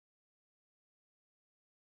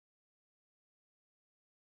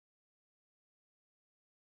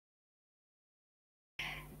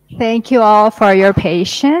Thank you all for your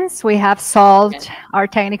patience. We have solved our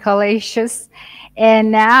technical issues.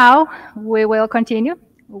 And now we will continue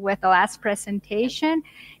with the last presentation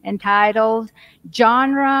entitled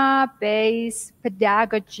Genre-Based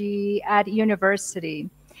Pedagogy at University.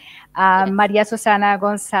 Maria Susana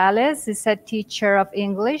Gonzalez is a teacher of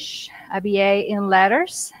English, a BA in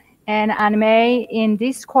Letters, and an MA in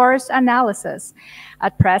Discourse Analysis.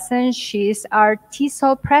 At present, she is our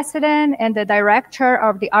TESOL president and the director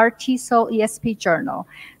of the TESOL ESP Journal.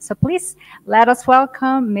 So please let us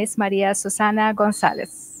welcome Ms. Maria Susana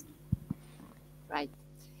Gonzalez. Right.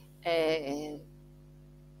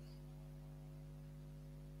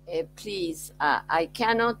 Please, I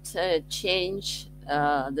cannot change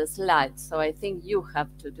the slides, so I think you have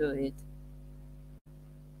to do it.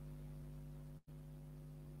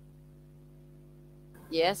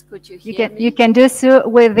 Yes, could you hear me? You can do so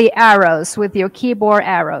with the arrows, with your keyboard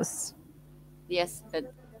arrows. Yes,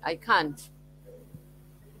 but I can't.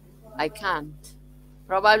 I can't.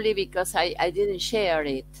 Probably because I didn't share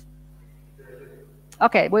it.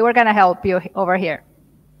 Okay, we were going to help you over here.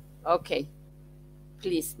 Okay.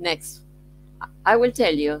 Please, next. I will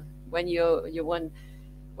tell you when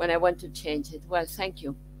when I want to change it. Well, thank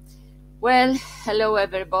you. Well, hello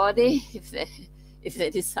everybody. If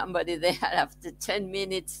there is somebody there after 10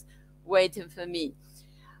 minutes waiting for me.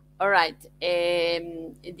 All right.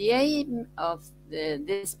 The aim of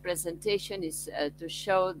this presentation is to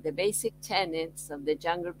show the basic tenets of the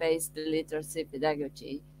genre-based literacy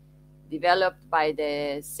pedagogy developed by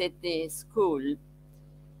the Sydney School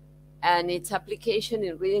and its application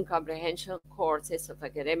in reading comprehension courses of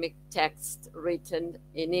academic texts written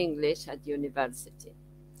in English at university.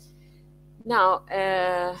 Now,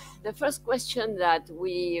 the first question that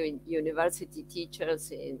we university teachers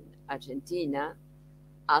in Argentina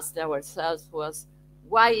asked ourselves was,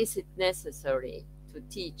 why is it necessary to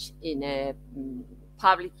teach in a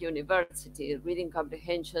public university reading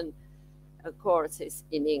comprehension courses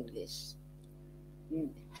in English?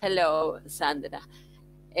 Hello, Sandra.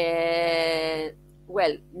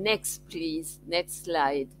 Well, next, please. Next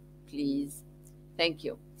slide, please. Thank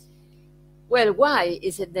you. Well, why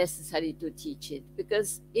is it necessary to teach it?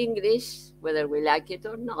 Because English, whether we like it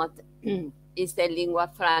or not, is the lingua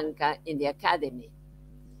franca in the academy.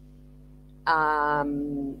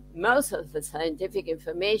 Most of the scientific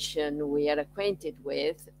information we are acquainted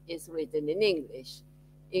with is written in English.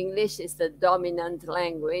 English is the dominant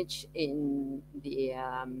language in the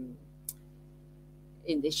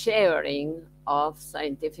sharing of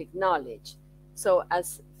scientific knowledge. So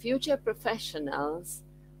as future professionals,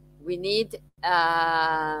 we need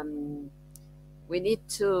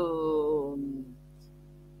to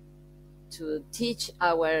teach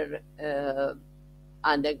our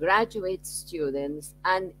undergraduate students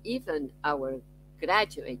and even our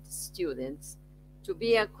graduate students to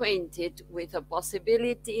be acquainted with the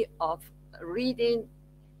possibility of reading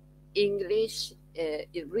English,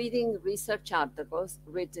 reading research articles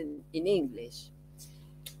written in English.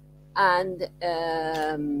 And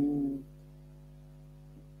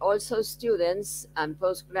also students and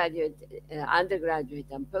postgraduate, undergraduate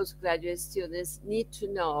and postgraduate students need to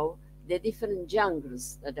know the different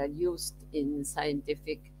genres that are used in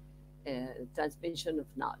scientific transmission of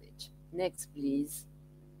knowledge. Next, please.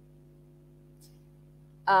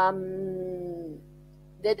 The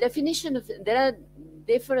definition of, there are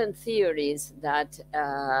different theories that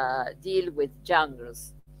deal with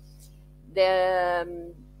genres.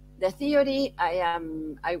 The theory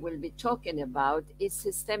I will be talking about is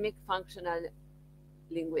systemic functional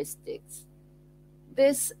linguistics.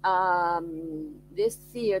 This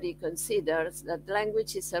theory considers that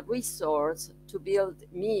language is a resource to build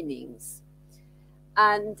meanings,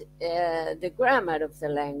 and the grammar of the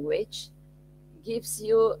language gives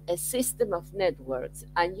you a system of networks,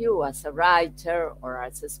 and you as a writer or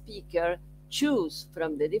as a speaker choose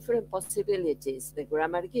from the different possibilities the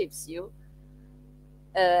grammar gives you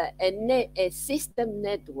a system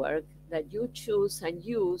network that you choose and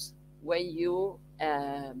use when you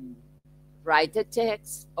write a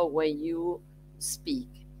text or when you speak.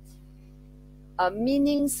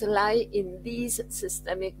 Meanings lie in these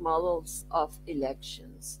systemic models of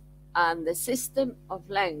elections, and the system of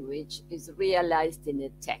language is realized in a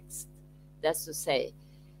text. That's to say,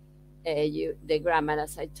 the grammar,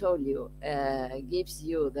 as I told you, gives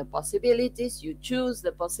you the possibilities, you choose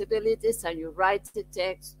the possibilities, and you write the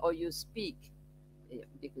text or you speak,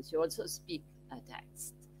 because you also speak a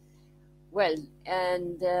text. Well,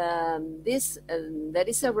 and there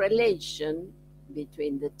is a relation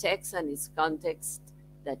between the text and its context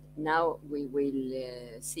that now we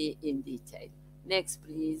will see in detail. Next,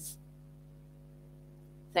 please.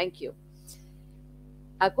 Thank you.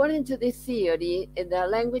 According to this theory, the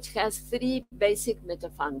language has three basic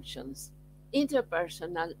metafunctions: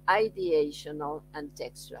 interpersonal, ideational, and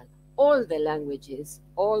textual. All the languages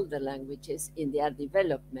in their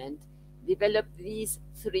development develop these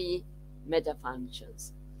three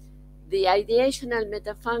metafunctions. The ideational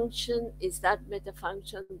metafunction is that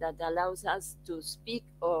metafunction that allows us to speak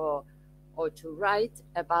or to write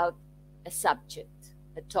about a subject,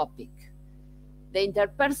 a topic. The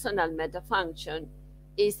interpersonal metafunction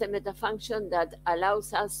is the metafunction that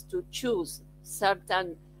allows us to choose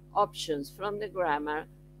certain options from the grammar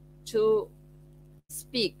to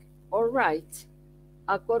speak or write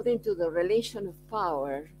according to the relation of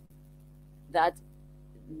power that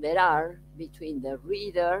there are between the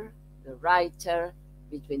reader, the writer,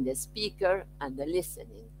 between the speaker and the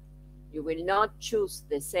listening. You will not choose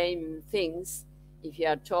the same things if you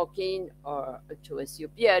are talking or to a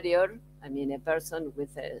superior, I mean a person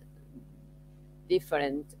with a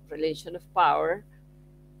different relation of power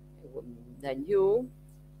than you,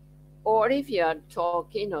 or if you are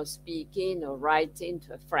talking or speaking or writing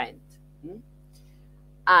to a friend.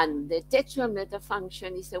 And the textual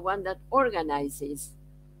metafunction is the one that organizes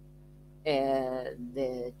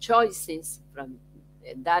the choices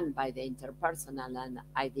done by the interpersonal and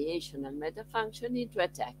ideational metafunction into a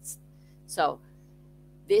text. So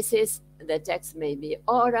this is, the text may be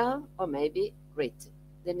oral or may be written.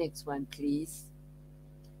 The next one, please.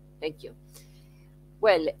 Thank you.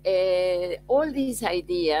 Well, all these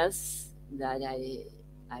ideas that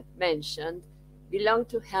I've mentioned belong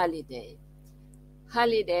to Halliday.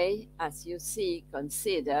 Halliday, as you see,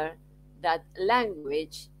 consider that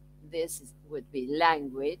language, this would be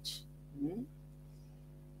language,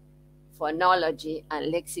 phonology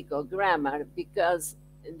and lexicogrammar, because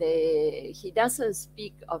he doesn't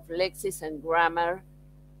speak of lexis and grammar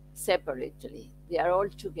separately. They are all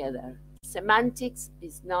together. Semantics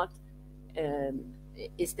is not,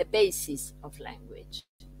 is the basis of language.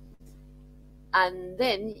 And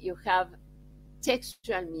then you have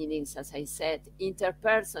textual meanings, as I said,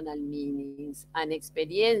 interpersonal meanings, and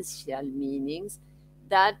experiential meanings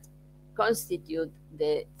that constitute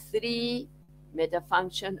the three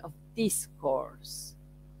metafunction of discourse,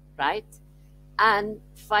 right? And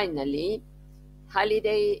finally,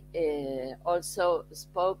 Halliday also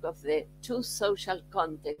spoke of the two social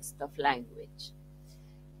contexts of language.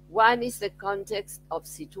 One is the context of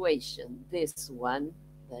situation, this one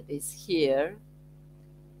that is here.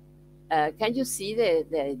 Can you see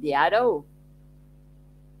the arrow?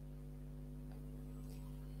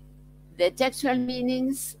 The textual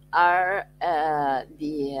meanings are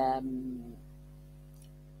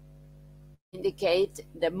indicate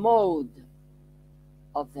the mode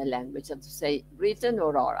of the language, so to say, written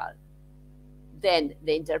or oral. Then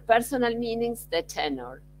the interpersonal meanings, the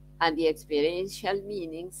tenor, and the experiential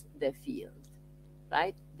meanings, the field,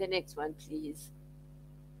 right? The next one, please.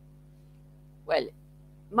 Well,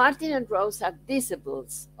 Martin and Rose are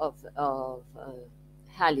disciples of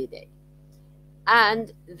Halliday,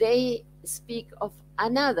 and they speak of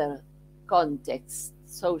another context,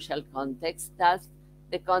 social context, that's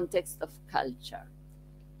the context of culture.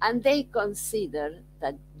 And they consider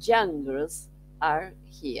that genres are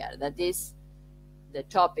here. That is the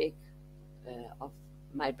topic of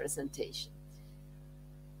my presentation.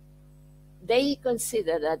 They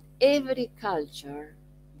consider that every culture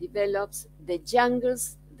develops the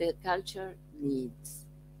genres the culture needs.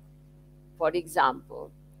 For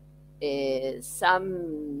example, in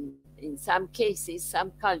some cases,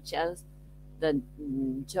 some cultures that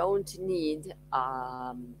don't need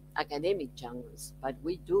academic genres, but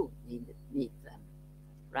we do need them,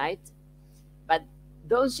 right? But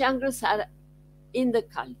those genres are in the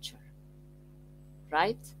culture,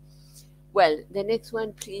 right? Well, the next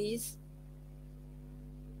one, please.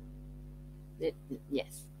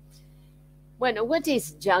 Yes. Well, what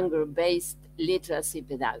is genre-based literacy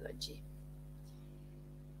pedagogy?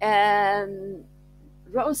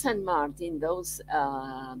 Rose and Martin, those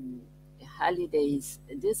Halliday's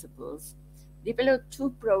disciples, developed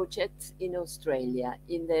two projects in Australia,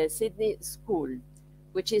 in the Sydney School,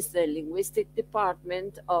 which is the linguistic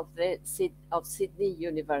department of Sydney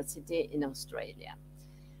University in Australia.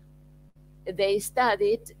 They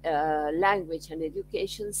studied language and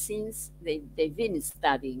education since, they've been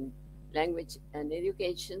studying language and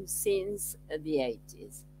education since the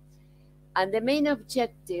 80s. And the main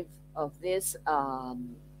objective of this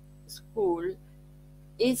school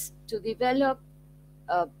is to develop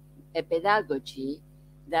a pedagogy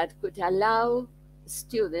that could allow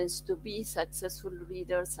students to be successful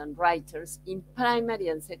readers and writers in primary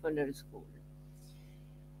and secondary school.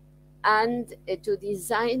 and to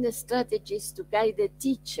design strategies to guide the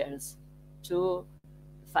teachers to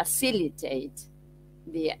facilitate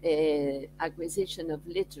the acquisition of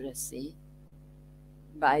literacy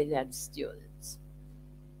by their students.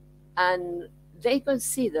 And they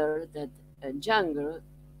consider that a genre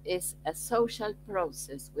is a social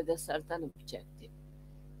process with a certain objective.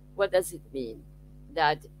 What does it mean?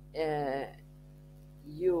 That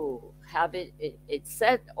you have it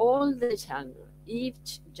said all the genre,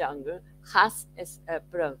 each genre has a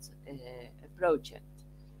project,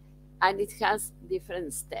 and it has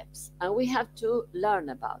different steps, and we have to learn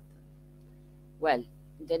about them. Well,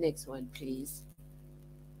 the next one, please.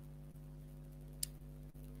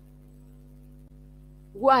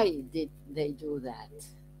 Why did they do that?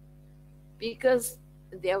 Because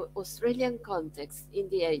the Australian context in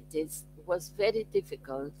the 80s was very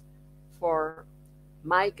difficult for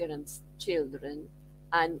migrants, children,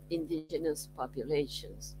 and indigenous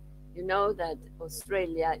populations. You know that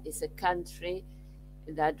Australia is a country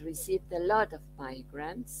that received a lot of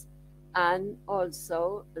migrants, and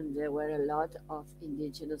also there were a lot of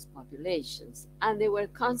indigenous populations, and they were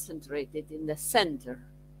concentrated in the center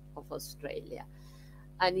of Australia.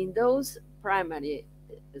 And in those primary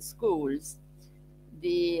schools,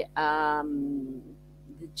 the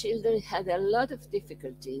children had a lot of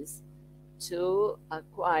difficulties to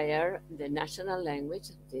acquire the national language,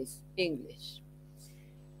 that is English.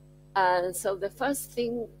 And so the first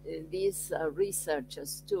thing these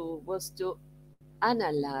researchers do was to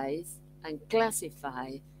analyze and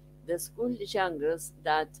classify the school genres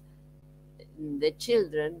that the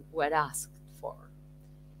children were asked for,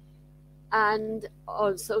 and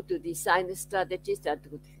also to design strategies that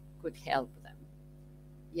could help them.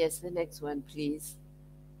 Yes, the next one, please.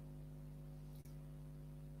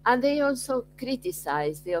 And they also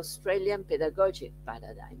criticized the Australian pedagogic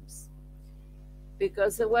paradigms,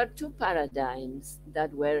 because there were two paradigms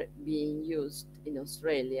that were being used in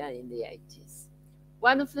Australia in the 80s.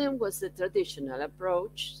 One of them was the traditional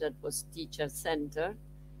approach that was teacher-centered.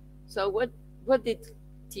 So what did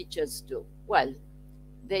teachers do? Well,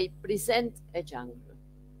 they present a genre,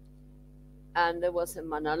 and there was a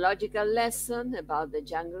monological lesson about the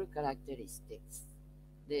genre characteristics.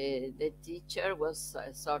 The teacher was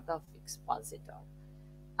a sort of expositor.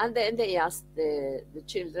 And then they asked the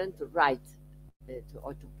children to write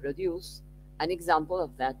or to produce an example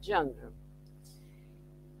of that genre.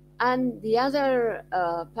 And the other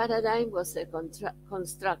paradigm was a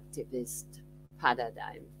constructivist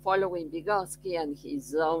paradigm, following Vygotsky and his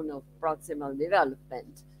zone of proximal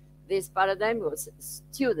development. This paradigm was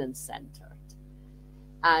student-centered.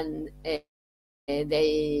 And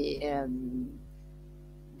they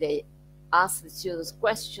asked the students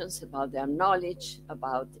questions about their knowledge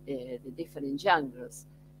about the different genres.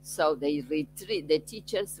 So the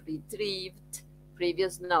teachers retrieved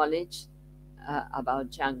previous knowledge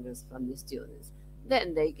about genres from the students.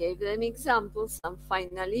 Then they gave them examples, and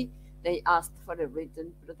finally they asked for a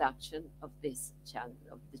written production of this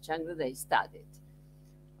genre, of the genre they studied.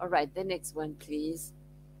 All right, the next one, please.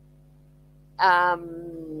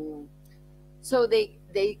 So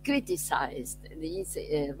they criticized, these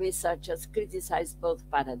researchers criticized both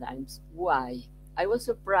paradigms. Why? I was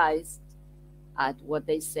surprised at what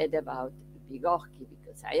they said about Vygotsky,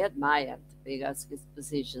 because I admired Vygotsky's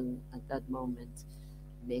position at that moment.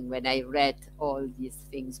 I mean, when I read all these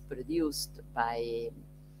things produced by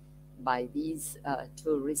these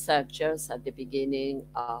two researchers at the beginning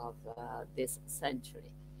of this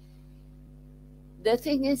century. The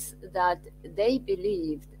thing is that they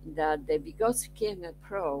believed that the Vygotskian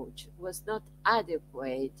approach was not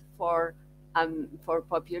adequate for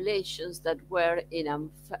populations that were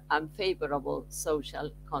in unfavorable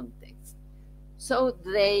social context. So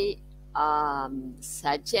they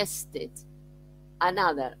suggested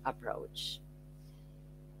another approach.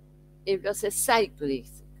 It was a cyclic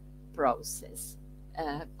process.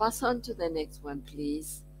 Pass on to the next one,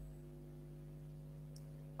 please.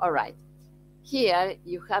 All right. Here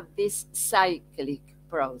you have this cyclic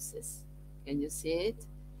process. Can you see it?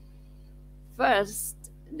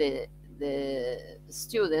 First, the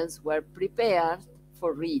students were prepared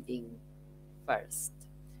for reading first.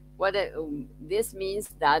 This means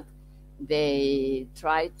that they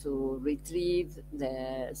try to retrieve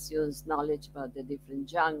the students' knowledge about the different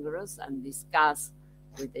genres and discuss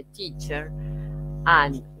with the teacher.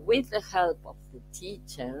 And with the help of the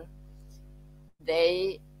teacher,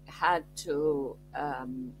 they had to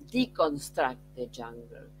deconstruct the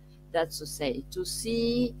genre. That's to say, to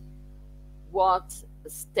see what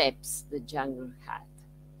steps the genre had.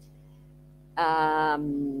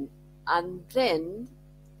 And then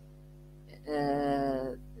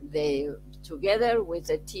they, together with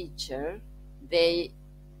the teacher, they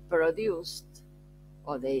produced,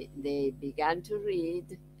 or they began to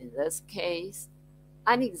read, in this case,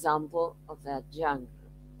 an example of that genre.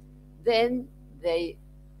 Then they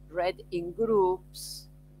read in groups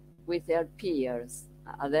with their peers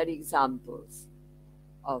other examples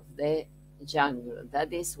of the genre.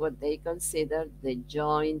 That is what they consider the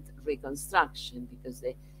joint reconstruction, because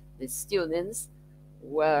the students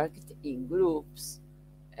worked in groups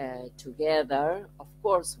together, of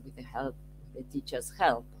course, with the help, the teacher's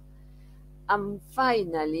help. And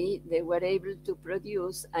finally, they were able to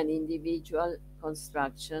produce an individual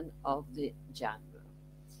construction of the genre.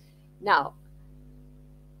 Now,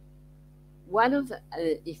 one of the,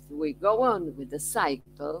 if we go on with the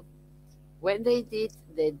cycle, when they did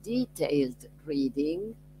the detailed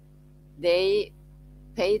reading, they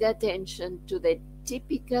paid attention to the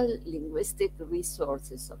typical linguistic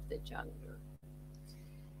resources of the genre.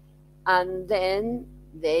 And then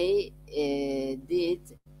they did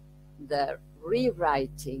the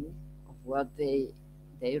rewriting of what they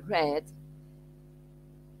read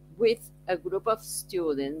with a group of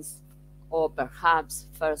students, or perhaps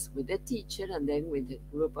first with the teacher and then with a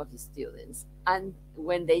group of students. And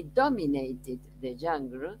when they dominated the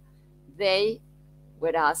genre, they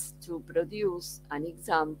were asked to produce an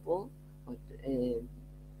example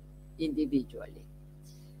individually.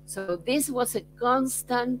 So this was a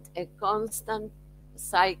constant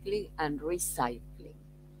cycling and recycling.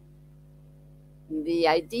 The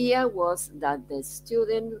idea was that the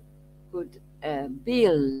student could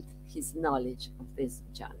build his knowledge of this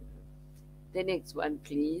genre. The next one,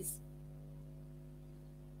 please.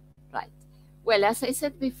 Right. Well, as I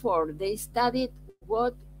said before, they studied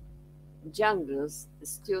what genres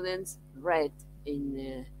students read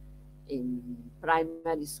in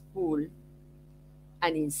primary school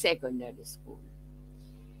and in secondary school.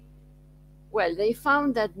 Well, they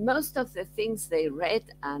found that most of the things they read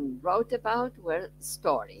and wrote about were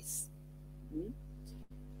stories.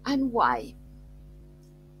 And why?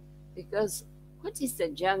 Because what is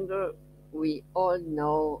the genre we all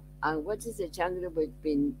know, and what is the genre we've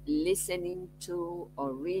been listening to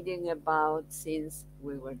or reading about since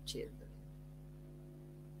we were children?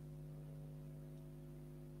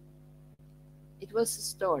 It was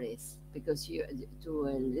stories, because you, to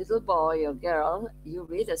a little boy or girl, you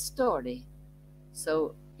read a story.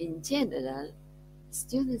 So in general,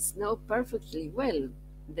 students know perfectly well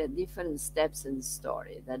the different steps in the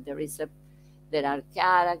story, that there are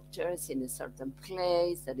characters in a certain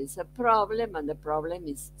place, there is a problem, and the problem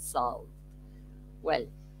is solved. Well,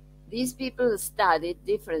 these people studied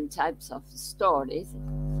different types of stories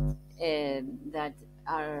that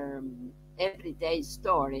are everyday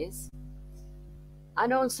stories,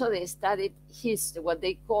 and also they studied what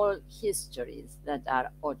they call histories, that are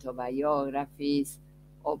autobiographies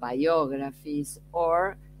or biographies,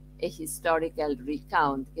 or a historical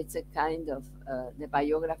recount. It's a kind of the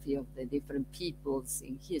biography of the different peoples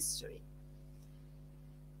in history.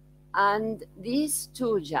 And these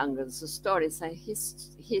two genres, stories and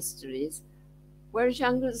histories, were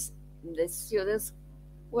genres the students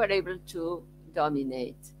were able to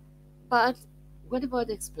dominate. But what about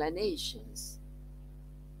explanations?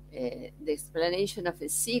 The explanation of a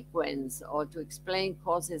sequence, or to explain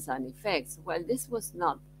causes and effects. Well, this was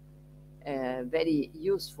not very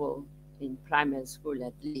useful in primary school,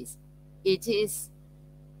 at least. It is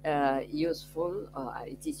useful,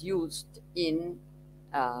 it is used in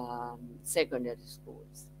secondary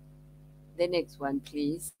schools. The next one,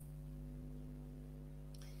 please.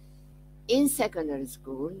 In secondary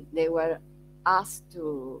school, they were asked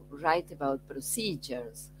to write about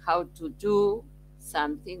procedures, how to do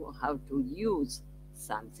something or how to use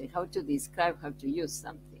something, how to describe how to use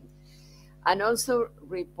something. And also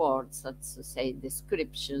reports, that's to say,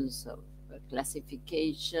 descriptions of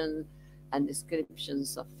classification and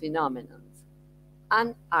descriptions of phenomena,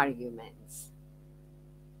 and arguments.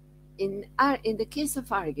 In the case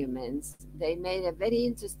of arguments, they made a very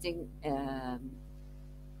interesting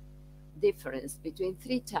difference between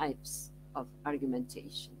three types of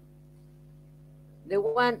argumentation.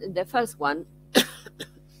 The first one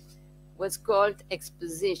was called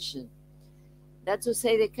exposition. That's to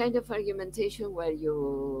say, the kind of argumentation where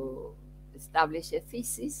you establish a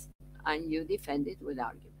thesis and you defend it with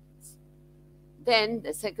arguments. Then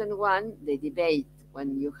the second one, the debate,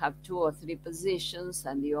 when you have two or three positions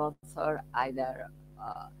and the author either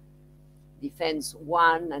defends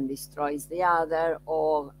one and destroys the other,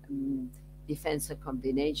 or defends a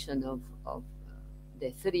combination of the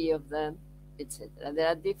three of them, etc. There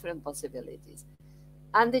are different possibilities.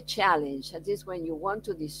 And the challenge, that is when you want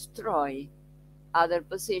to destroy other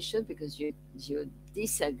position because you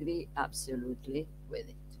disagree absolutely with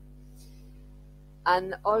it.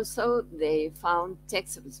 And also they found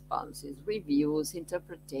text responses, reviews,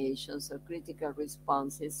 interpretations, or critical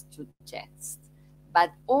responses to text.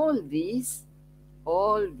 But all these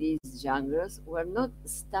genres were not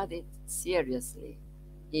studied seriously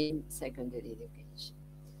in secondary education.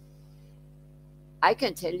 I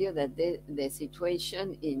can tell you that the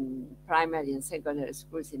situation in primary and secondary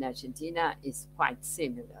schools in Argentina is quite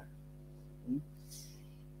similar.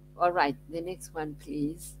 All right, the next one,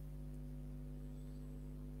 please.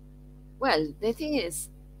 Well, the thing is,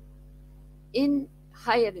 in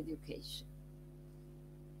higher education,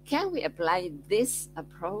 can we apply this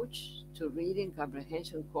approach to reading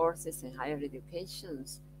comprehension courses in higher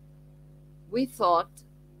educations? We thought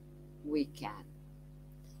we can.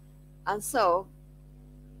 And so,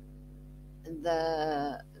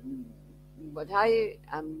 what I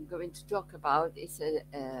am going to talk about is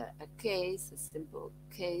a simple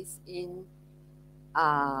case in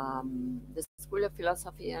the School of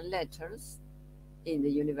Philosophy and Letters in the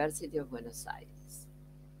University of Buenos Aires.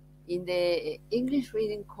 In the English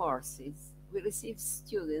reading courses, we receive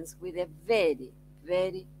students with a very,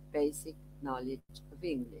 very basic knowledge of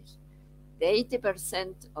English. The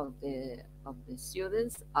 80% of the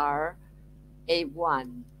students are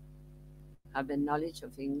A1, have a knowledge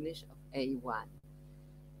of English of A1.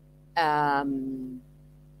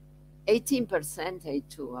 18%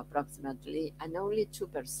 A2 approximately, and only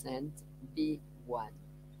 2% B1.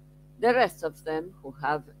 The rest of them who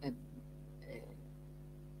have a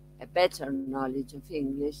better knowledge of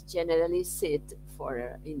English generally sit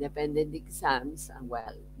for independent exams, and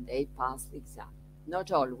well, they pass the exam.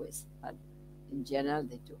 Not always, but in general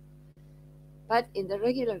they do. But in the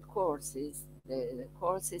regular courses, the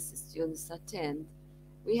courses students attend,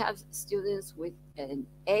 we have students with an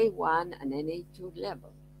A1 and an A2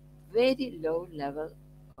 level, very low level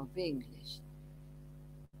of English.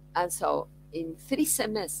 And so in 3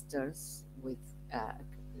 semesters with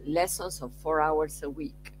lessons of 4 hours a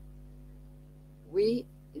week,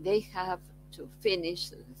 they have to finish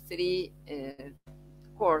the 3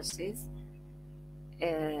 courses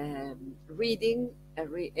reading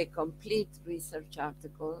a complete research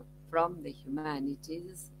article from the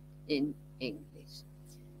humanities in English.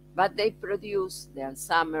 But they produce their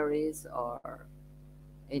summaries or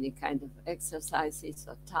any kind of exercises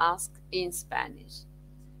or tasks in Spanish.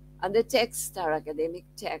 And the texts are academic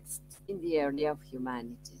texts in the area of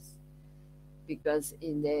humanities, because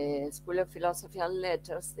in the School of Philosophy and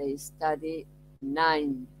Letters, they study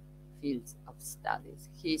 9 fields of studies: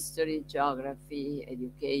 history, geography,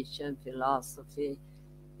 education, philosophy,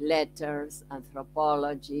 letters,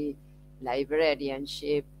 anthropology,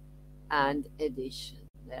 librarianship, and edition.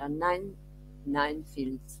 There are nine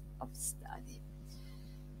fields of study.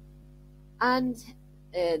 And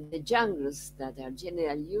the genres that are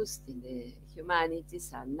generally used in the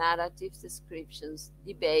humanities are narratives, descriptions,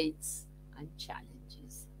 debates, and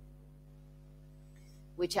challenges,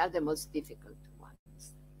 which are the most difficult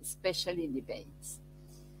ones, especially debates.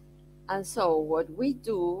 And so what we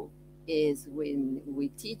do is, when we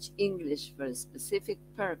teach English for specific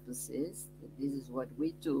purposes, this is what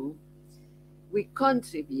we do, we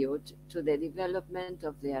contribute to the development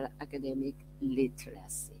of their academic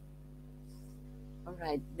literacy. All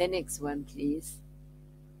right, the next one, please.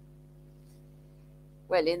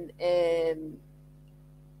 Well,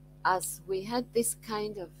 as we had this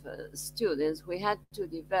kind of students, we had to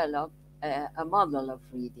develop a model of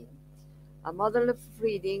reading. A model of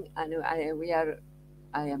reading, and I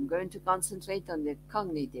am going to concentrate on the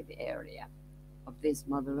cognitive area of this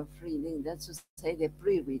model of reading, that's to say the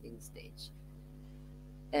pre-reading stage,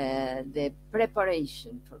 the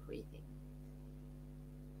preparation for reading.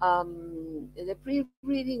 The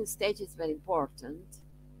pre-reading stage is very important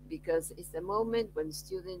because it's the moment when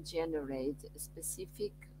students generate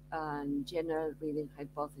specific and general reading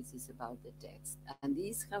hypotheses about the text. And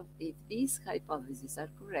if these hypotheses are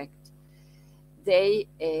correct,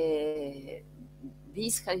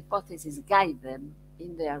 these hypotheses guide them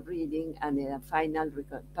in their reading and in a final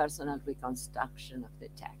personal reconstruction of the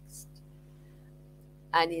text.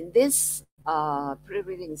 And in this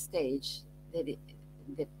pre-reading stage, the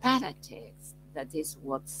paratext, that is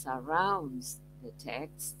what surrounds the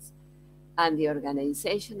texts, and the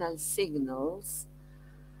organizational signals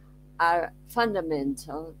are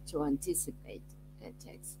fundamental to anticipate the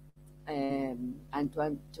text, and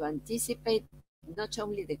to anticipate not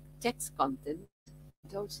only the text content,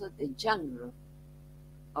 but also the genre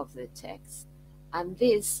of the text. And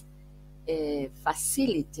this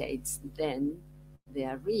facilitates then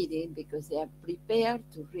their reading, because they are prepared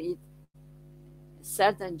to read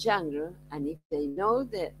certain genre, and if they know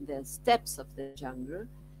the steps of the genre,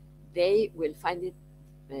 they will find it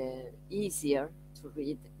easier to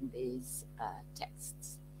read these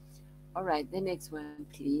texts. All right, the next one,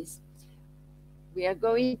 please. We are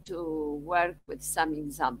going to work with some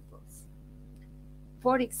examples.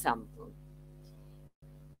 For example,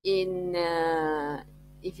 in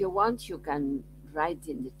if you want, you can write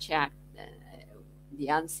in the chat the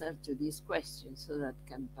answer to these questions so that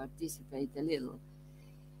can participate a little.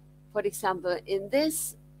 For example, in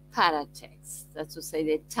this paratext, that's to say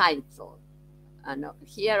the title, and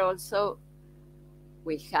here also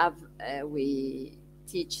we have we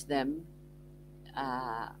teach them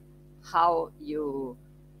how you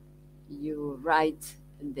write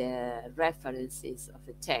the references of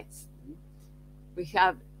a text. We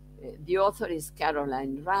have the author is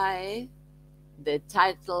Caroline Rae. The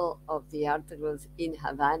title of the articles in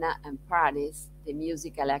Havana and Paris, the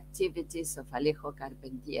musical activities of Alejo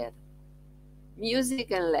Carpentier. Music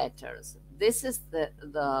and letters. This is the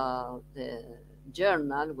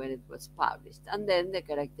journal where it was published, and then the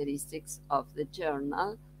characteristics of the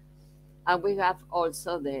journal. And we have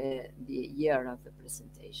also the year of the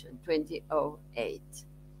presentation, 2008.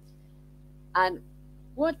 And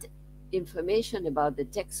what information about the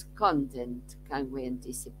text content can we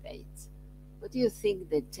anticipate? What do you think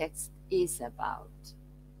the text is about?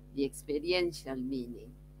 The experiential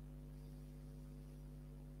meaning.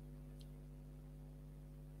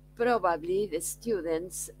 Probably the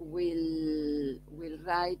students will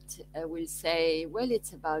write, will say, well,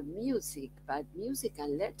 it's about music, but music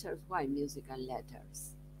and letters, why music and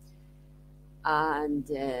letters? And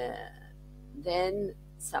then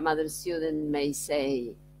some other student may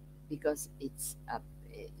say, because it's a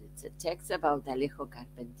text about Alejo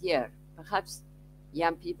Carpentier. Perhaps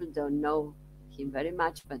young people don't know him very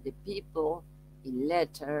much, but the people in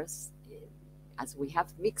letters, as we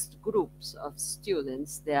have mixed groups of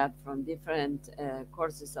students, they are from different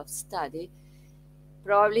courses of study,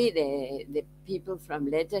 probably the people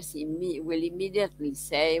from letters will immediately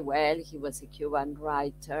say, well, he was a Cuban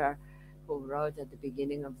writer who wrote at the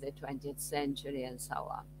beginning of the 20th century and so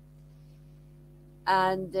on.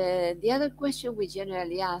 And the other question we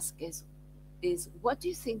generally ask is what do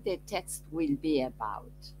you think the text will be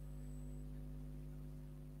about?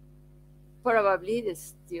 Probably the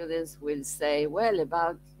students will say, well,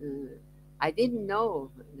 about, I didn't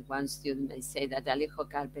know. One student may say that Alejo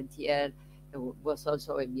Carpentier was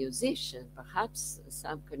also a musician, perhaps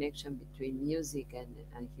some connection between music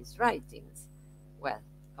and his writings. Well,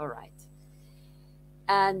 all right.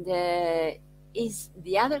 And is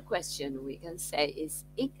the other question we can say, is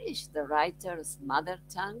English the writer's mother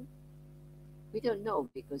tongue? We don't know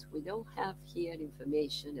because we don't have here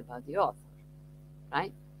information about the author,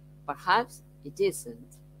 right? Perhaps it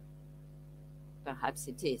isn't. Perhaps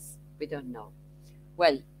it is. We don't know.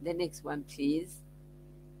 Well, the next one, please.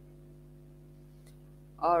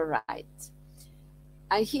 All right.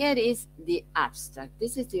 And here is the abstract.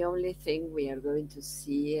 This is the only thing we are going to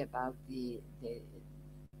see about the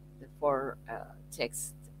four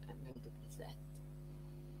texts I'm going to present.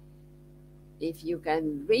 If you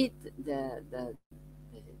can read the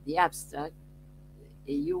abstract,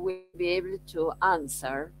 you will be able to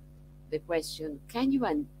answer the question, can you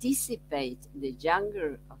anticipate the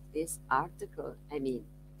genre of this article? I mean,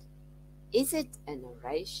 is it a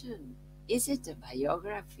narration? Is it a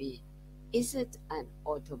biography? Is it an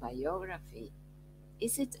autobiography?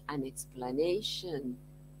 Is it an explanation?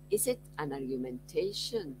 Is it an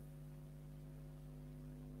argumentation?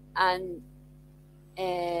 And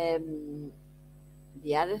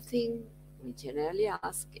the other thing we generally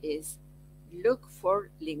ask is look for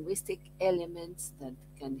linguistic elements that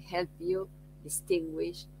can help you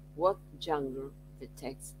distinguish what genre the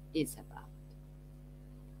text is about.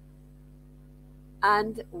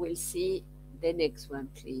 And we'll see the next one,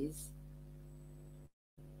 please.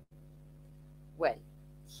 Well,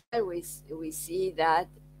 here we see that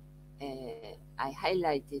I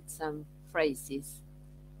highlighted some phrases.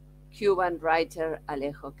 Cuban writer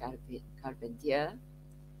Alejo Carpentier,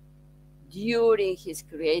 during his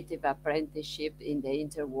creative apprenticeship in the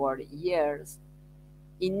interwar years,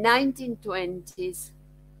 in 1920s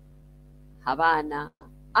Havana,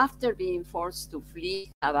 after being forced to flee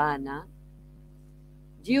Havana,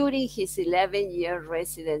 during his 11-year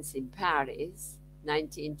residence in Paris,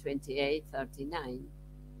 1928-39,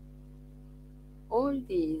 all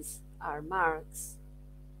these are marks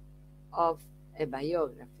of a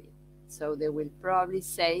biography. So they will probably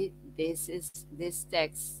say this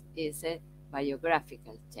text is a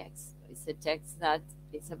biographical text. It's a text that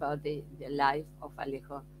is about the life of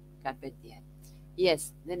Alejo Carpentier.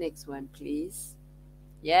 Yes, the next one, please.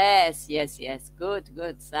 Yes, yes, yes. Good,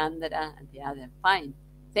 good. Sandra and the other. Fine.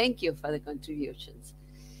 Thank you for the contributions.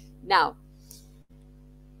 Now,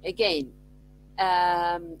 again,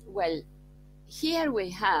 well, here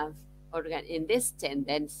we have, in this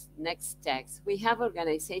next text, we have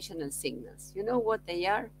organizational signals. You know what they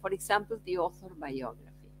are? For example, the author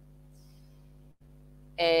biography.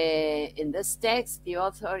 In this text, the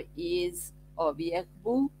author is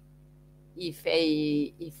Obiekbu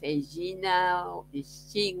Ifeigina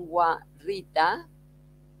Xingwa Rita.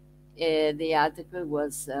 The article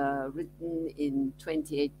was written in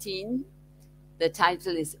 2018. The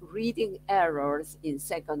title is Reading Errors in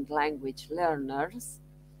Second Language Learners.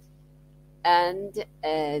 And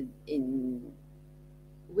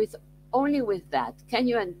only with that, can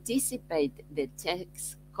you anticipate the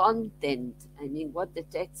text content? I mean, what the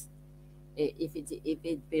text, if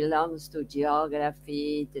it belongs to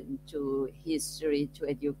geography, to history, to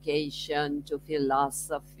education, to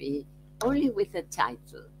philosophy, only with the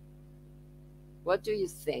title. What do you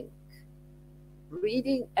think?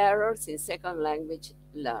 Reading Errors in Second Language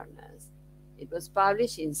Learners. It was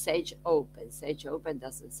published in Sage Open. Sage Open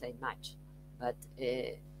doesn't say much, but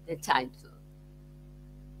the title.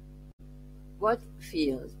 What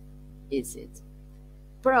field is it?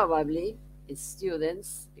 Probably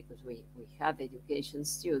students, because we have education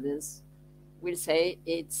students, will say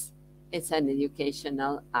it's an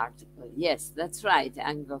educational article. Yes, that's right,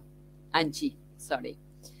 Angie, sorry.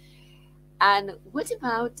 And what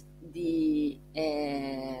about the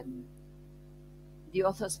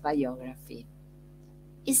author's biography?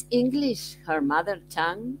 Is English her mother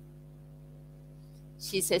tongue?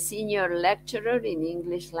 She's a senior lecturer in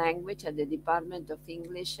English language at the Department of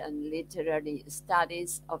English and Literary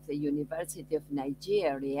Studies of the University of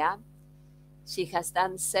Nigeria. She has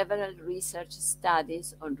done several research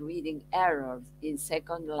studies on reading errors in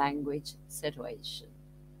second language situation.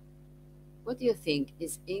 What do you think?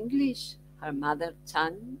 Is English her mother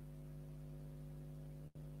tongue?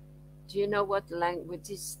 Do you know what language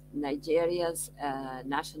is Nigeria's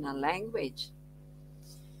national language?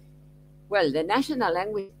 Well, the national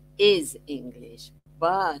language is English,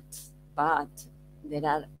 but there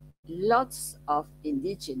are lots of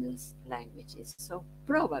indigenous languages. So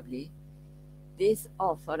probably this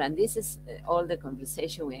author, and this is all the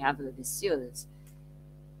conversation we have with the students,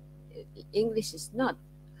 English is not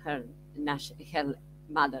her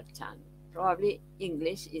mother tongue. Probably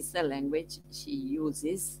English is the language she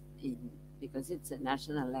uses because it's a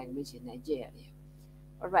national language in Nigeria.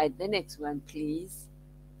 All right, the next one, please.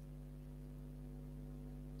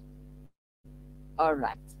 All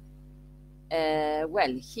right.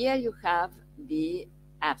 Well, here you have the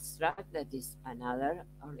abstract, that is another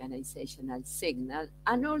organizational signal,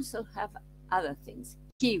 and also have other things,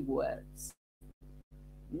 keywords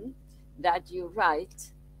that you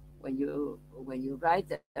write when you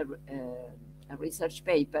write a research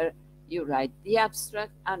paper. You write the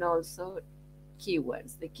abstract and also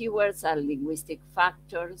keywords. The keywords are linguistic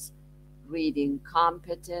factors, reading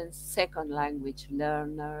competence, second language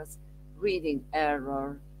learners, reading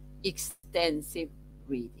error, extensive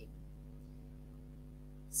reading.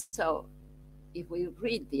 So if we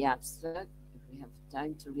read the abstract, if we have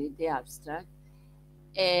time to read the abstract,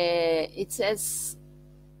 it says,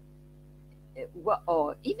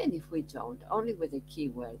 or even if we don't, only with the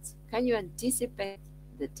keywords, can you anticipate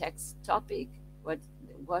the text topic, what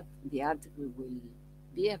the article will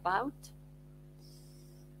be about?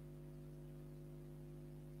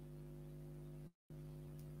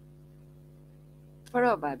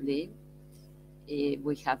 Probably, if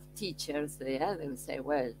we have teachers there, they will say,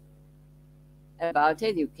 well, about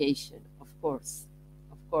education, of course,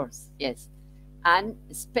 yes. And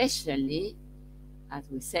especially, as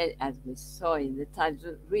we saw in the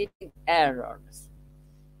title, reading errors.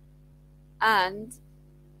 And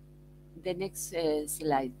the next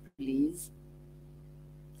slide, please.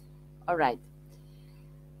 All right.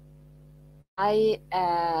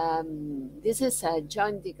 This is a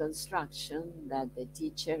joint deconstruction that the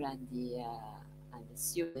teacher and the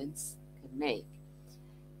students can make.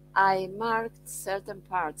 I marked certain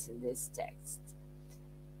parts in this text.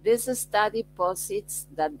 This study posits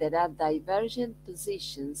that there are divergent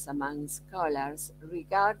positions among scholars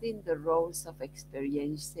regarding the roles of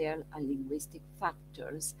experiential and linguistic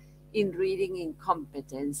factors in reading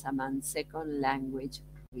incompetence among second language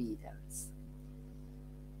readers.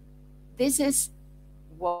 This is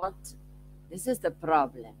the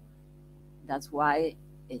problem. That's why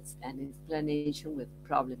it's an explanation with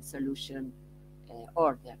problem solution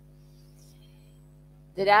order.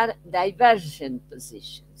 There are divergent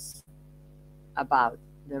positions about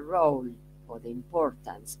the role or the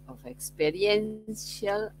importance of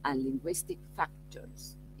experiential and linguistic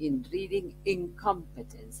factors in reading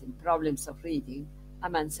incompetence in problems of reading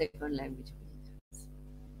among second language readers.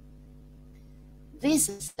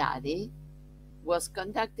 This study was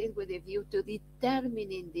conducted with a view to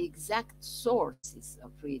determining the exact sources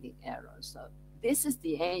of reading errors. So this is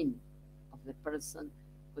the aim of the person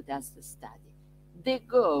who does the study. The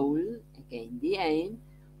goal, again, the aim,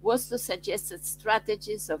 was to suggest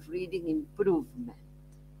strategies of reading improvement.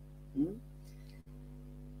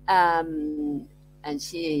 And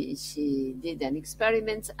she did an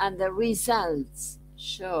experiment, and the results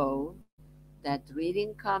show that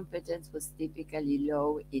reading competence was typically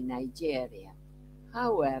low in Nigeria.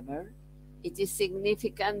 However, it is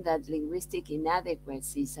significant that linguistic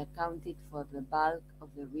inadequacies accounted for the bulk of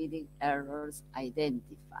the reading errors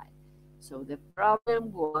identified. So the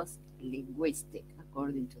problem was linguistic,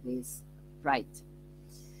 according to this writer.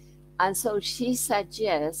 And so she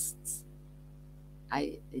suggests,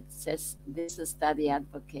 it says this study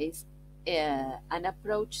advocates an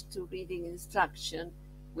approach to reading instruction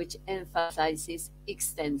which emphasizes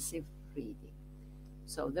extensive reading.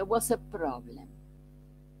 So there was a problem.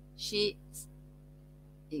 She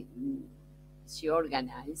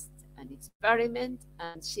organized an experiment,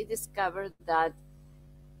 and she discovered that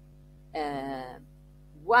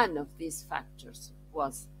one of these factors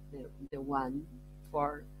was the one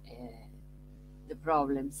for the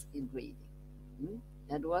problems in reading.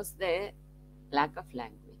 That was the lack of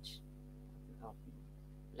language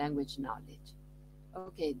knowledge.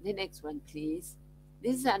 Okay, the next one, please.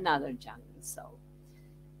 This is another jungle, so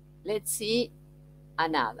let's see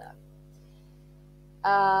another.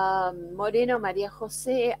 Moreno Maria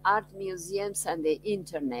Jose, Art Museums and the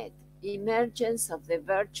Internet. Emergence of the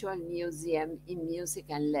Virtual Museum in Music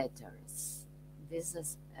and Letters. This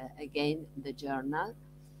is, again, the journal,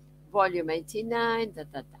 volume 89,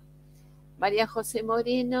 Maria Jose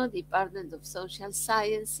Moreno, Department of Social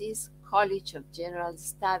Sciences, College of General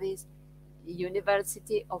Studies,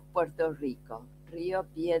 University of Puerto Rico, Rio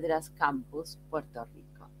Piedras Campus, Puerto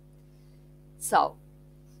Rico. So,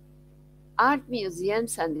 Art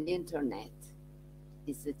Museums and the Internet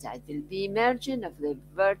is the title. The Emergence of the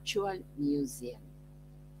Virtual Museum.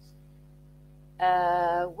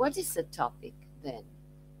 What is the topic then?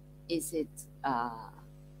 Is it,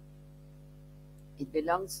 it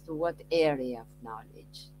belongs to what area of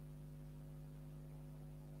knowledge?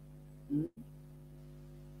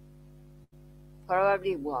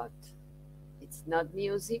 Probably what? It's not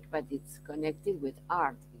music, but it's connected with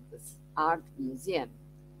art, because art museum.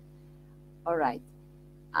 All right.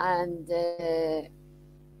 And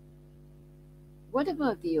what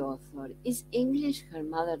about the author? Is English her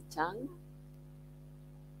mother tongue?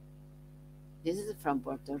 This is from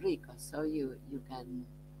Puerto Rico, so you can,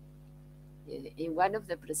 in one of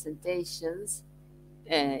the presentations,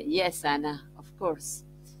 yes, Anna, of course.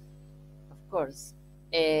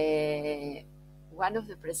 One of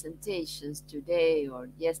the presentations today or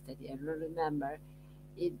yesterday, I don't remember,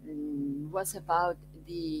 it was about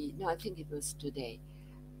I think it was today,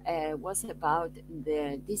 was about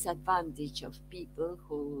the disadvantage of people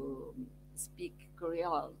who speak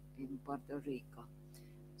Creole in Puerto Rico.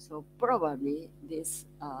 So probably this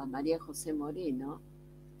Maria Jose Moreno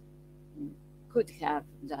could have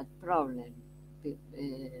that problem,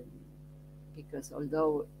 because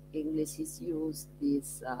although English is used,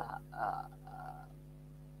 this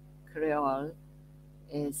Creole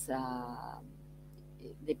is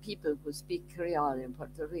the people who speak Creole in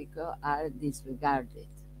Puerto Rico are disregarded.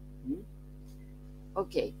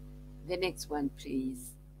 Okay, the next one,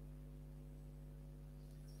 please.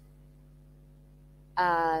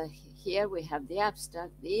 Here we have the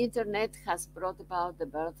abstract. The internet has brought about the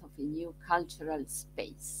birth of a new cultural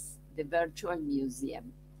space, the virtual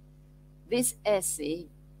museum. This essay,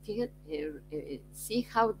 see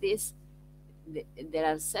how there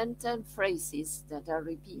are certain phrases that are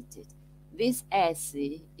repeated. This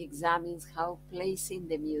essay examines how placing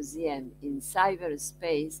the museum in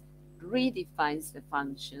cyberspace redefines the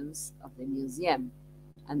functions of the museum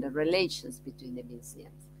and the relations between the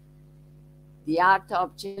museums, the art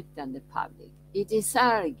object and the public. It is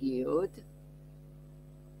argued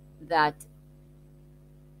that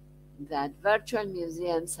virtual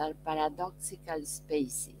museums are paradoxical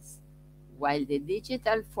spaces. While the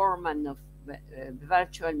digital format of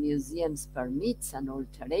virtual museums permits an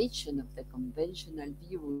alteration of the conventional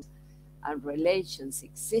views and relations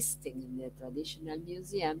existing in the traditional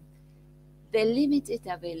museum, the limited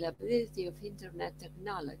availability of internet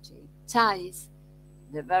technology ties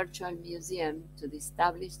the virtual museum to the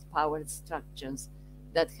established power structures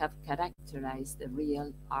that have characterized the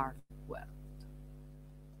real art world.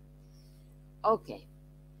 Okay.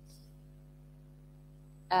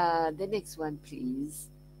 The next one, please.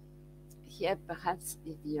 Here, perhaps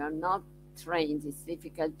if you are not trained, it's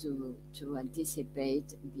difficult to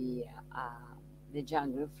anticipate the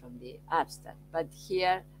genre from the abstract. But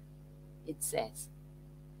here it says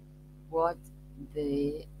what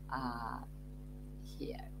the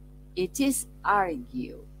here. It is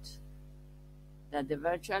argued that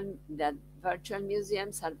virtual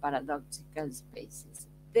museums are paradoxical spaces.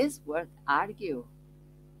 This word "argue"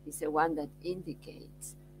 is the one that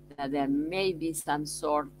indicates that there may be some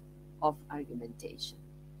sort of argumentation.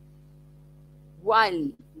 While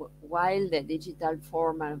the digital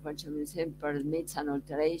format of virtual museum permits an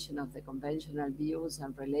alteration of the conventional views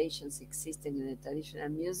and relations existing in the traditional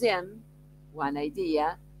museum, one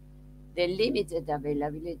idea, the limited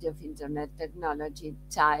availability of internet technology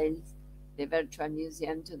ties the virtual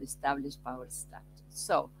museum to the established power structure.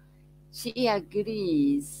 So she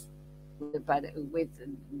agrees with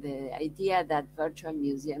the idea that virtual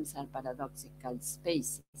museums are paradoxical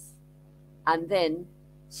spaces. And then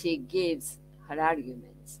she gives her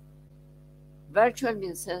arguments. Virtual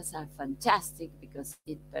museums are fantastic because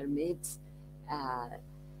it permits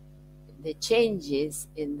the changes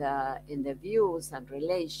in the views and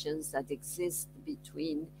relations that exist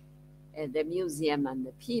between the museum and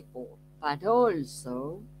the people, but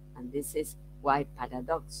also, and this is why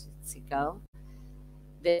paradoxical,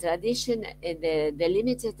 the tradition, the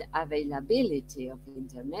limited availability of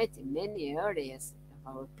internet in many areas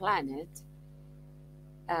of our planet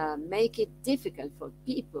make it difficult for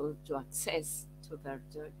people to access to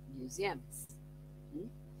virtual museums.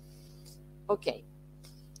 Okay,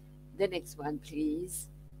 the next one, please.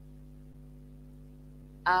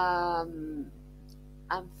 And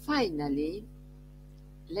finally,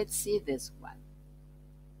 let's see this one.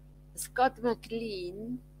 Scott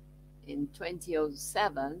McLean, in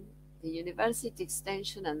 2007, the University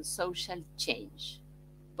Extension and Social Change,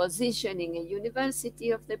 positioning a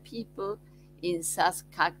university of the people in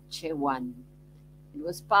Saskatchewan. It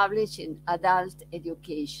was published in Adult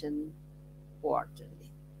Education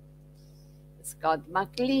Quarterly. Scott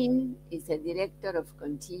McLean is a director of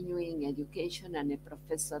continuing education and a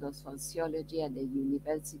professor of sociology at the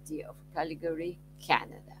University of Calgary,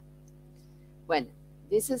 Canada. Well,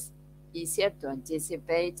 this is easier to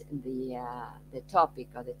anticipate the topic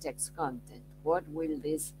or the text content. What will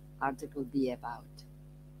this article be about?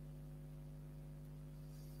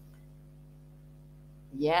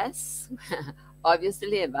 Yes,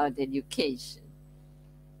 obviously about education.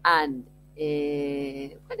 And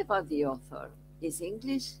what about the author? Is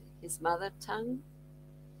English his mother tongue?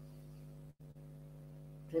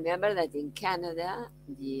 Remember that in Canada,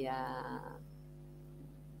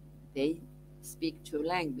 they speak two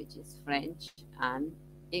languages, French and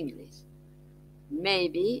English.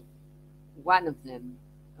 Maybe one of them,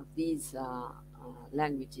 of these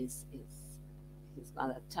languages, is his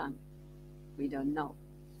mother tongue. We don't know.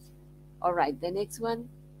 All right, the next one.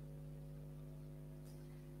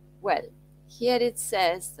 Well, here it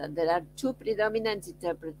says that there are two predominant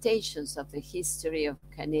interpretations of the history of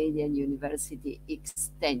Canadian university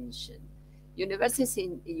extension. Universities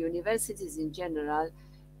in general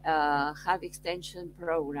have extension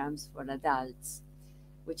programs for adults,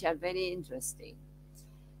 which are very interesting.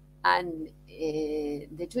 And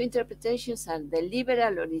the two interpretations are the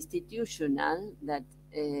liberal or institutional, that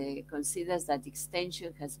considers that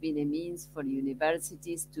extension has been a means for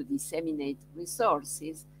universities to disseminate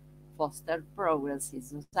resources, foster progress in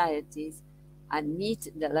societies, and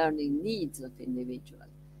meet the learning needs of individuals.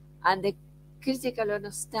 And the critical or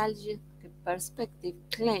nostalgic perspective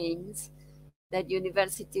claims that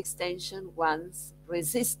university extension once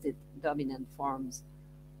resisted dominant forms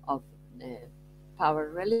of power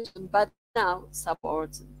relation, but now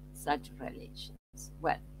supports such relations.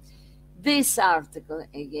 Well, this article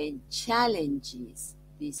again challenges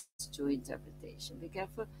these two interpretations. Be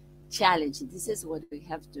careful, challenge. This is what we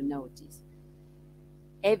have to notice.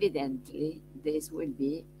 Evidently, this will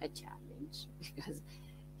be a challenge because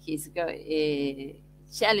he's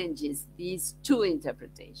challenges these two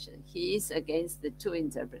interpretations. He is against the two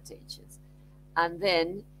interpretations. And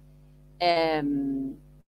then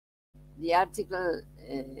the article,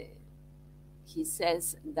 he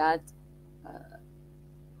says that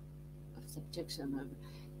subjection,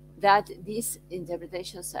 that these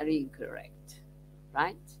interpretations are incorrect,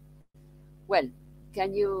 right? Well,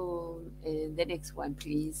 can you, the next one,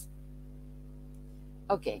 please?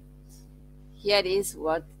 Okay, here is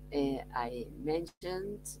what I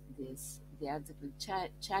mentioned, the article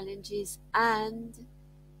challenges, and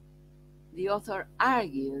the author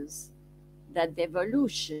argues that the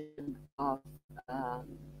evolution of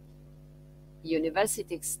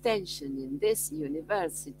university extension in this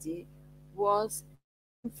university was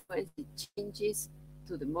influence the changes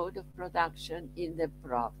to the mode of production in the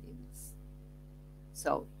province.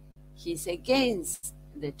 So he's against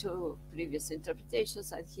the two previous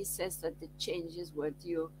interpretations, and he says that the changes were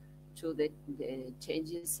due to the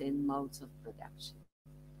changes in modes of production.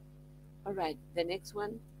 All right, the next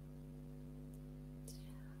one.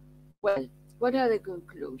 Well, what are the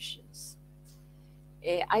conclusions?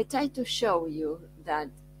 I try to show you that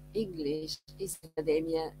English is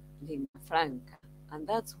academia lingua franca, and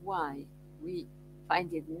that's why we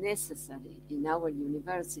find it necessary in our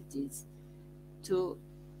universities to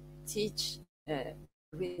teach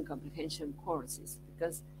reading comprehension courses,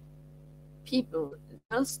 because people,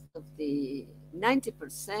 most of the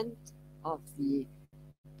 90% of the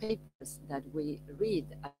papers that we read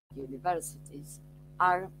at universities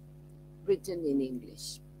are written in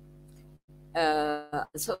English.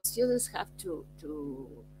 So students have to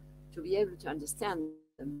be able to understand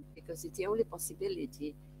them, because it's the only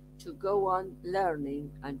possibility to go on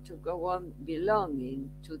learning and to go on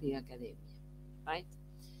belonging to the academia, right?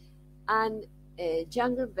 And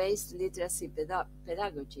genre-based literacy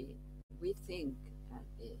pedagogy, we think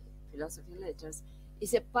the philosophy of letters,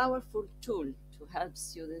 is a powerful tool to help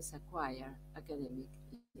students acquire academic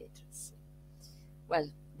literacy. Well,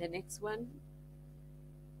 the next one.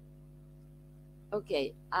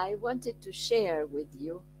 Okay, I wanted to share with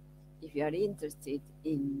you, if you are interested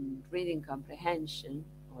in reading comprehension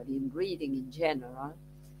or in reading in general,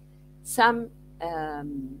 some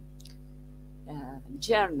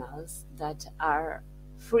journals that are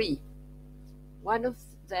free. One of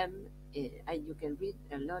them, and you can read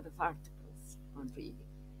a lot of articles on reading.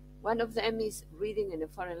 One of them is Reading in a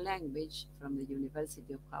Foreign Language from the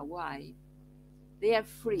University of Hawaii. They are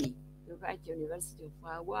free. You write University of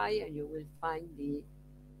Hawaii and you will find the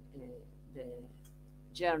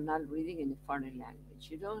journal Reading in a Foreign Language.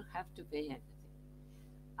 You don't have to pay anything.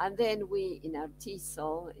 And then we, in our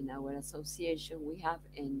TESOL, in our association, we have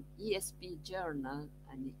an ESP journal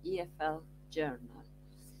and an EFL journal.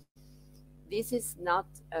 This is not,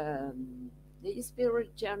 the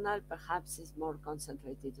ESP journal perhaps is more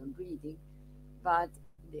concentrated on reading, but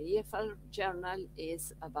the EFL journal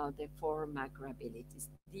is about the four macro abilities.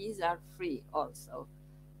 These are free also.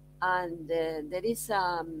 And there is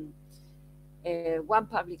one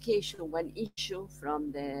publication, one issue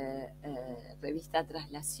from the Revista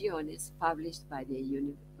Traslaciones, published by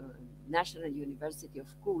the National University of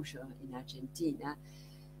Cuyo in Argentina,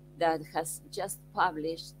 that has just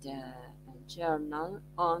published a journal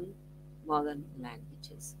on modern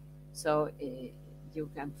languages. So you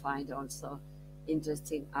can find also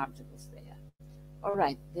interesting articles there. All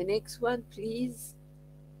right, the next one, please.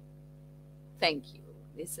 Thank you.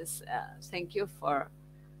 This is, thank you for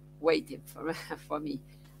waiting for me.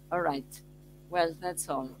 All right, well, that's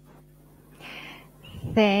all.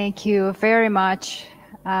 Thank you very much,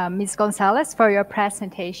 Ms. Gonzalez, for your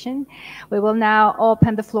presentation. We will now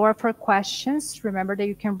open the floor for questions. Remember that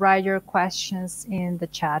you can write your questions in the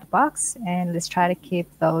chat box, and let's try to keep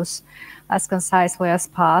those as concisely as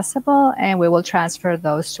possible, and we will transfer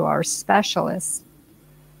those to our specialists.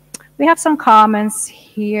 We have some comments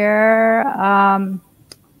here.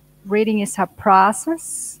 Reading is a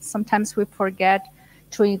process. Sometimes we forget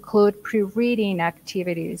to include pre-reading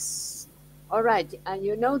activities. All right, and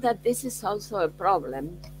you know that this is also a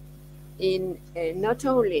problem in not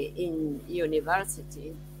only in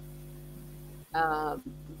university,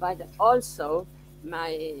 but also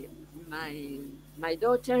my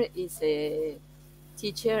daughter is a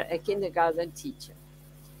teacher, a kindergarten teacher,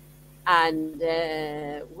 and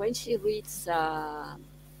when she reads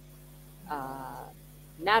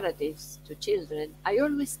narratives to children, I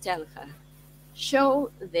always tell her,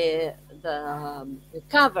 show the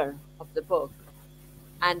cover of the book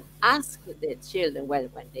and ask the children, well,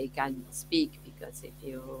 when they can speak, because if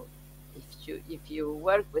you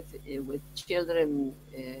work with children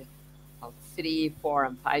of 3, 4,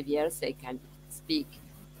 and 5 years, they can speak,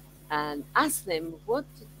 and ask them what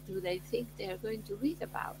do they think they are going to read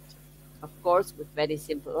about, of course with very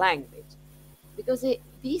simple language, because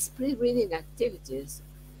these pre-reading activities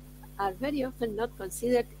are very often not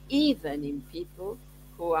considered even in people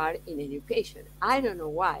who are in education. I don't know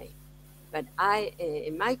why, but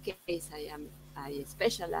in my case, I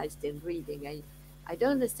specialized in reading. I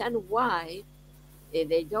don't understand why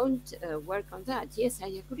they don't work on that. Yes, I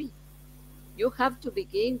agree. You have to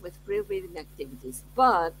begin with pre-reading activities,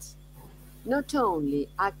 but not only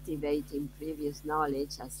activating previous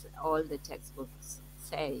knowledge, as all the textbooks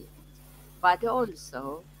say, but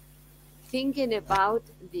also thinking about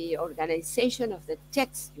the organization of the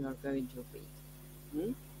text you are going to read.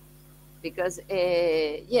 Hmm? Because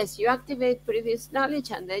yes, you activate previous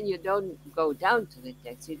knowledge and then you don't go down to the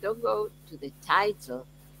text. You don't go to the title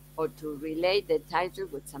or to relate the title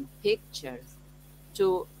with some pictures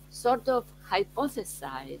to sort of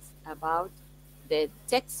hypothesize about the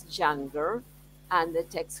text genre and the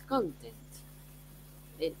text content.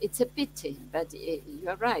 It's a pity, but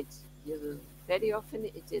you're right. Very often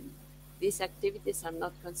these activities are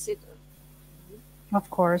not considered. Of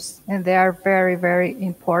course, and they are very, very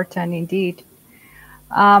important indeed.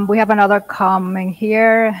 We have another comment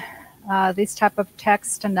here. This type of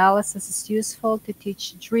text analysis is useful to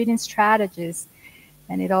teach reading strategies,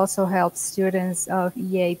 and it also helps students of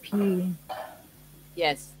EAP.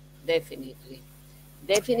 Yes, definitely.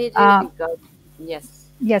 Definitely Uh, because, yes,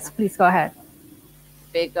 yes, uh, please go ahead.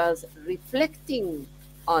 because reflecting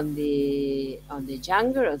on the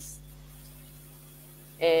genres,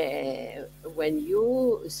 when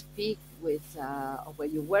you speak with, or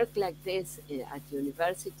when you work like this at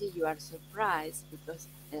university, you are surprised because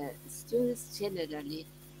students generally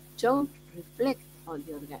don't reflect on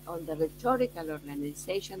on the rhetorical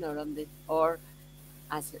organization or on the or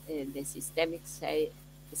as the systemic say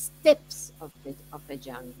steps of a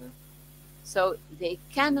genre. So they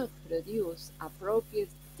cannot produce appropriate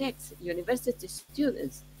text. University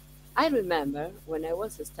students, I remember when I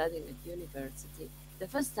was studying at university, the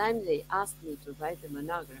first time they asked me to write a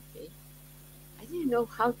monography, I didn't know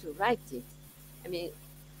how to write it. I mean,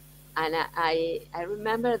 and I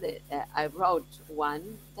remember that I wrote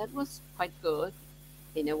one that was quite good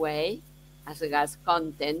in a way as regards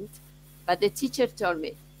content, but the teacher told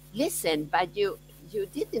me, listen, but you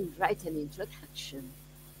didn't write an introduction.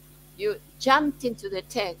 You jumped into the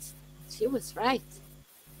text. She was right.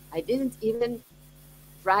 I didn't even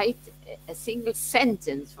write a single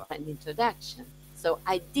sentence for an introduction. So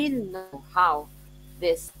I didn't know how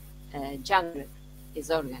this genre is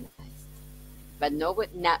organized. But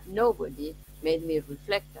nobody made me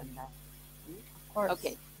reflect on that. Of course,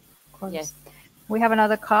 Okay, of course. yes, We have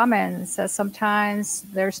another comment. It says sometimes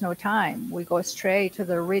there's no time. We go straight to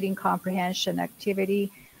the reading comprehension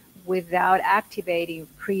activity without activating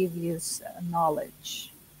previous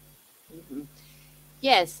knowledge. mhm.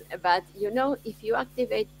 Yes, but if you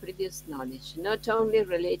activate previous knowledge, not only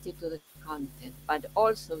related to the content, but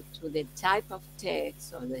also to the type of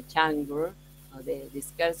text or the genre or the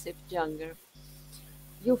discursive genre,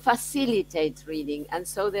 you facilitate reading. And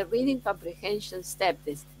so the reading comprehension step,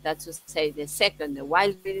 that's to say the second, the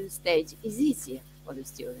wild reading stage, is easier for the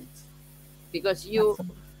students because you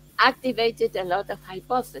Absolutely. activated a lot of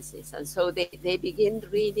hypotheses. And so they begin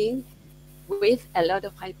reading with a lot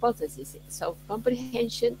of hypotheses. So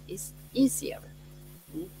comprehension is easier.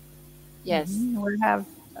 Mm. Yes, We have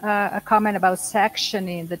a comment about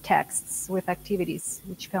sectioning the texts with activities,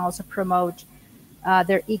 which can also promote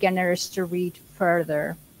their eagerness to read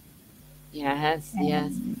further, yes,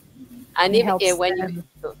 yes. and And it if, helps them.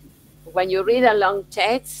 when you read a long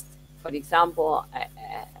text, for example,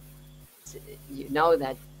 you know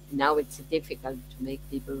that now it's difficult to make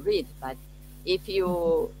people read, but if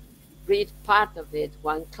you read part of it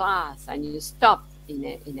one class and you stop in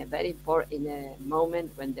a very important in a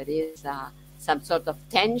moment when there is some sort of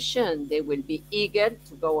tension, they will be eager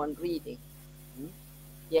to go on reading. Mm.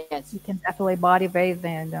 Yes, You can definitely motivate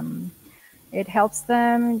them. It helps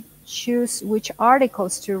them choose which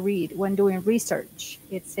articles to read when doing research.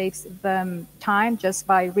 It saves them time just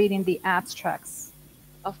by reading the abstracts.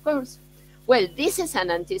 of course. Well, this is an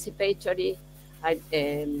anticipatory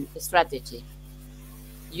strategy.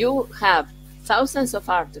 You have thousands of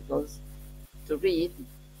articles to read,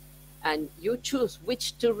 and you choose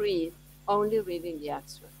which to read, only reading the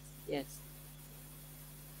abstracts. Yes.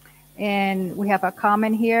 And we have a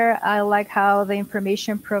comment here. I like how the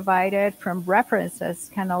information provided from references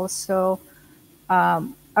can also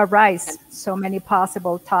arise And so many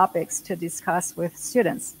possible topics to discuss with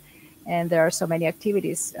students. And there are so many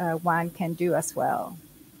activities one can do as well.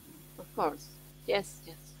 of course, yes,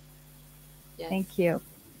 yes, yes. Thank you.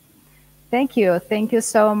 Thank you. Thank you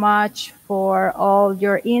so much for all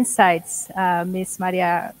your insights, Ms.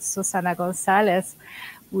 Maria Susana Gonzalez.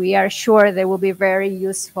 We are sure they will be very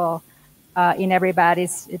useful in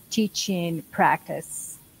everybody's teaching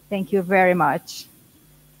practice. Thank you very much.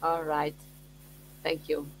 All right. Thank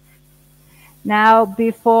you. Now,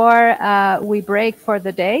 before we break for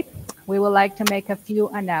the day, we would like to make a few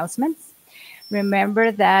announcements.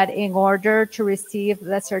 Remember that in order to receive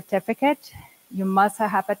the certificate, you must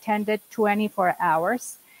have attended 24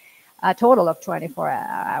 hours. a total of 24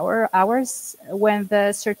 hours. When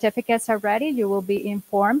the certificates are ready, you will be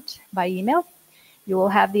informed by email. You will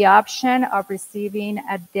have the option of receiving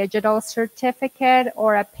a digital certificate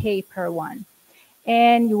or a paper one.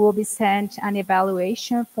 And you will be sent an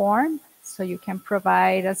evaluation form so you can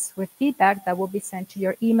provide us with feedback that will be sent to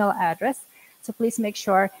your email address. So please make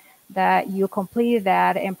sure that you complete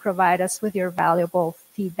that and provide us with your valuable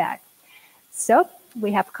feedback. So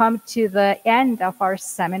we have come to the end of our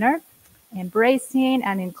seminar, Embracing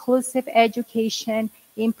an Inclusive Education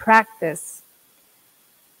in Practice.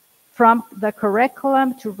 From the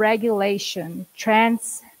curriculum to regulation,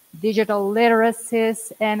 trends, digital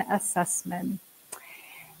literacies, and assessment.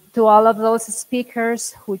 To all of those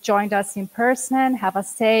speakers who joined us in person, have a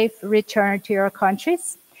safe return to your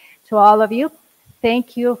countries. To all of you,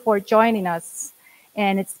 thank you for joining us.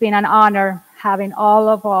 And it's been an honor having all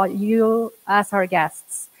of you as our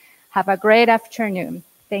guests. Have a great afternoon.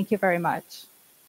 Thank you very much.